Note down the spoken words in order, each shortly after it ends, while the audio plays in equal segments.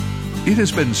It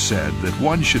has been said that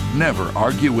one should never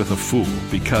argue with a fool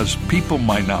because people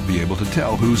might not be able to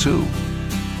tell who's who.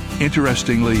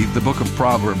 Interestingly, the book of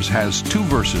Proverbs has 2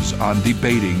 verses on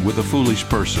debating with a foolish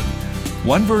person.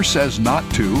 One verse says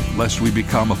not to, lest we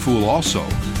become a fool also.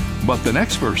 But the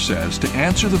next verse says to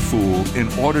answer the fool in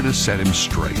order to set him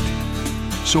straight.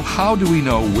 So how do we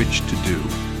know which to do?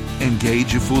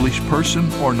 Engage a foolish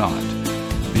person or not?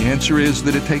 The answer is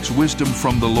that it takes wisdom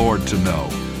from the Lord to know.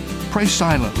 Pray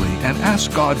silently and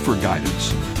ask God for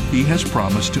guidance. He has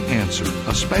promised to answer,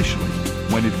 especially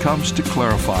when it comes to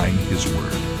clarifying His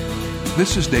Word.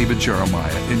 This is David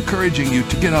Jeremiah, encouraging you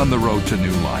to get on the road to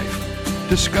new life.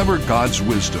 Discover God's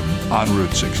wisdom on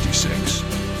Route 66.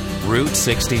 Route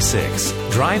 66,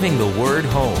 driving the Word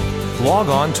home. Log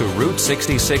on to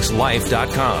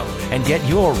Route66Life.com and get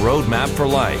your roadmap for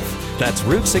life. That's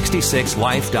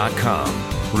Route66Life.com.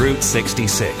 Route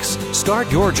 66.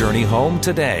 Start your journey home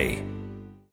today.